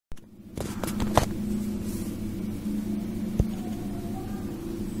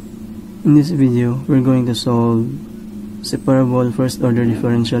In this video, we're going to solve separable first-order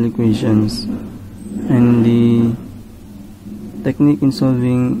differential equations, and the technique in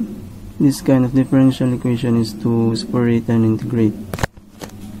solving this kind of differential equation is to separate and integrate.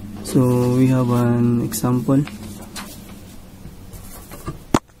 So we have an example.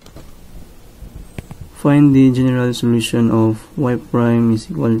 Find the general solution of y prime is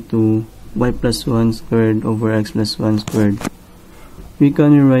equal to y plus 1 squared over x plus 1 squared. We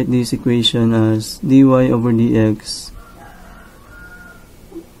can rewrite this equation as dy over dx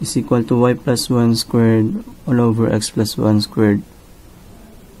is equal to y plus 1 squared all over x plus 1 squared.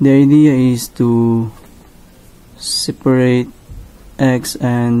 The idea is to separate x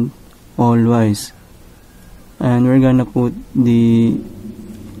and all y's, and we're gonna put the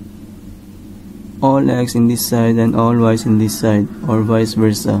all x in this side and all y's in this side, or vice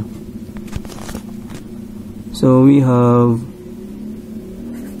versa. So we have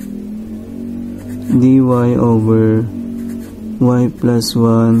dy over y plus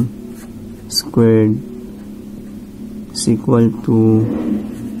 1 squared is equal to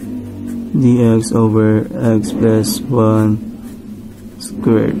dx over x plus 1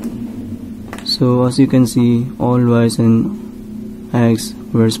 squared. So as you can see, all y's and x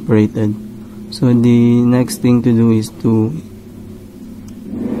were separated. So the next thing to do is to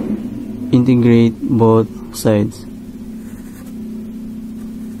integrate both sides.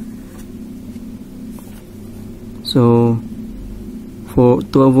 So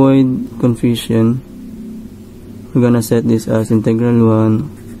to avoid confusion, we're gonna set this as integral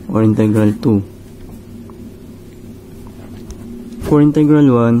 1 or integral 2. For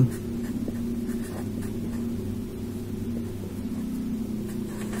integral 1,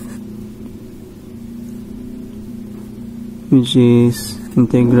 which is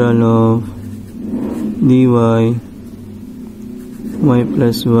integral of dy y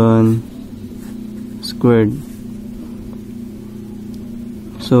plus 1 squared.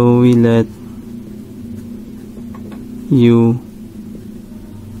 So we let u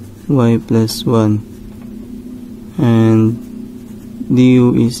y plus 1 and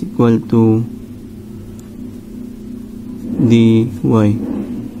du is equal to dy.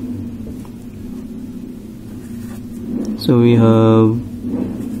 So we have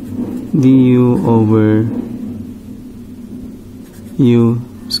du over u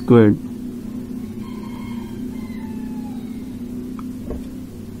squared.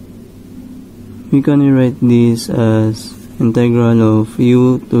 We can rewrite this as integral of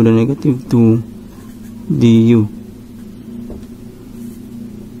u to the negative 2 du.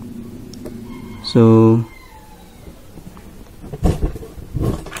 So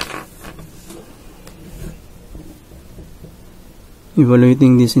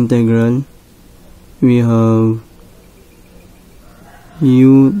evaluating this integral, we have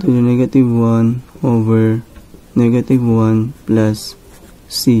u to the negative 1 over negative 1 plus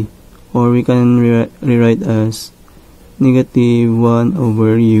c, or we can rewrite as negative 1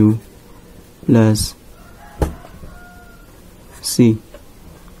 over u plus c.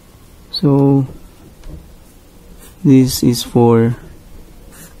 So this is for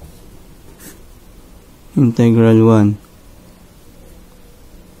integral 1.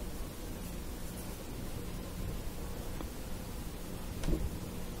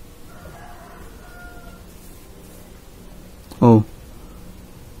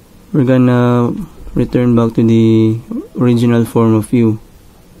 We're gonna return back to the original form of u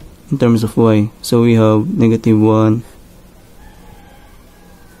in terms of y. So we have negative 1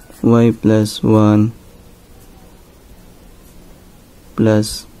 y plus 1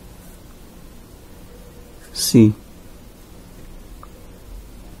 plus c.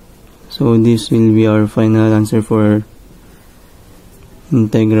 So this will be our final answer for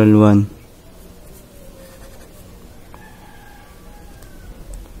integral 1.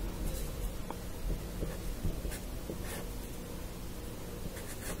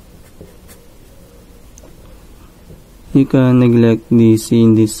 You can neglect the c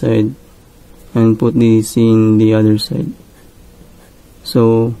in this side and put the c in the other side.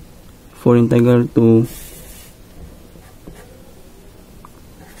 So for integral 2,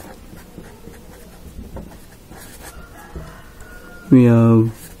 we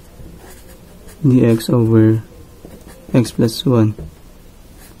have dx over x plus 1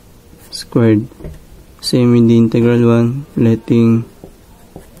 squared. Same with the integral 1, letting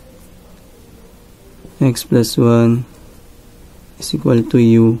x plus 1 is equal to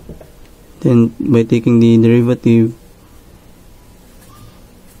u, then by taking the derivative,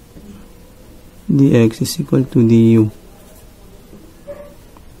 dx is equal to du.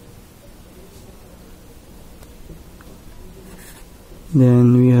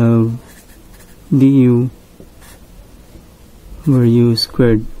 Then we have du over u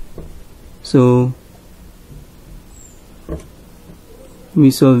squared. So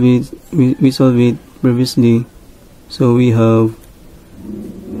we solve it previously, so we have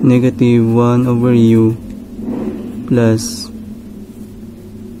negative 1 over u plus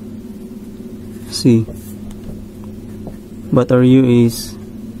c, but our u is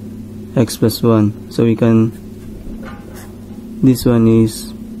x plus 1, so we can, this one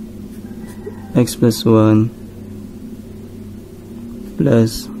is x plus 1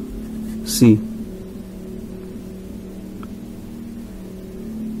 plus c.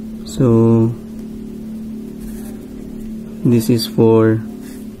 So this is for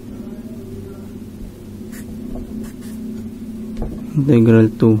integral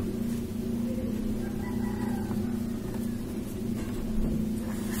 2.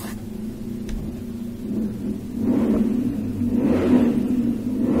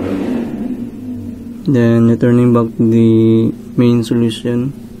 Then returning back to the main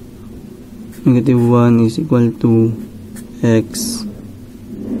solution, negative 1 is equal to x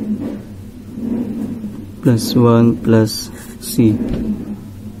plus 1 plus c.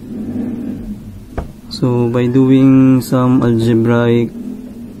 So by doing some algebraic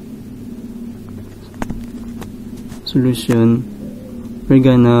solution, we're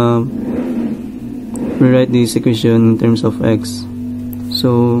gonna rewrite this equation in terms of x.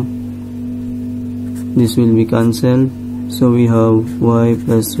 So this will be cancelled, so we have y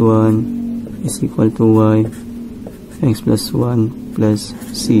plus 1 is equal to y x plus 1 plus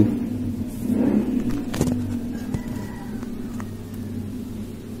c.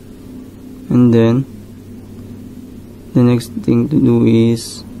 And then the next thing to do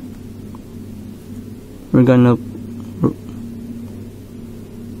is we're gonna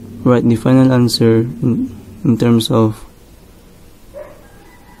write the final answer in terms of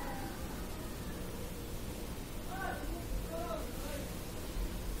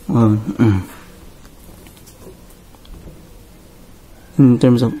in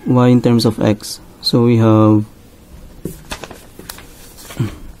terms of y in terms of x. So we have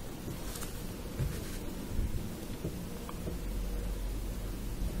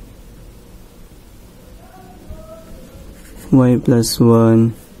y plus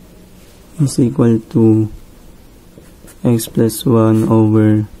 1 is equal to x plus 1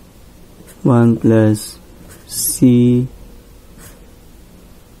 over 1 plus c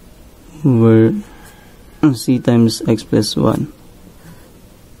over c times x plus 1.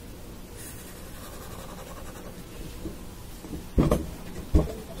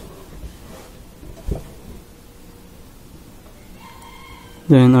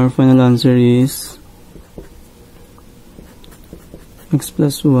 Then our final answer is x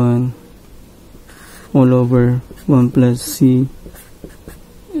plus 1 all over 1 plus c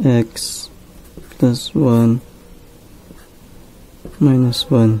x plus 1 minus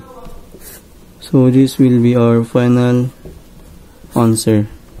 1. So this will be our final answer,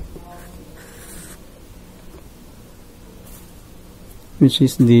 which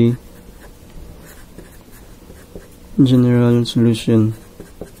is the general solution.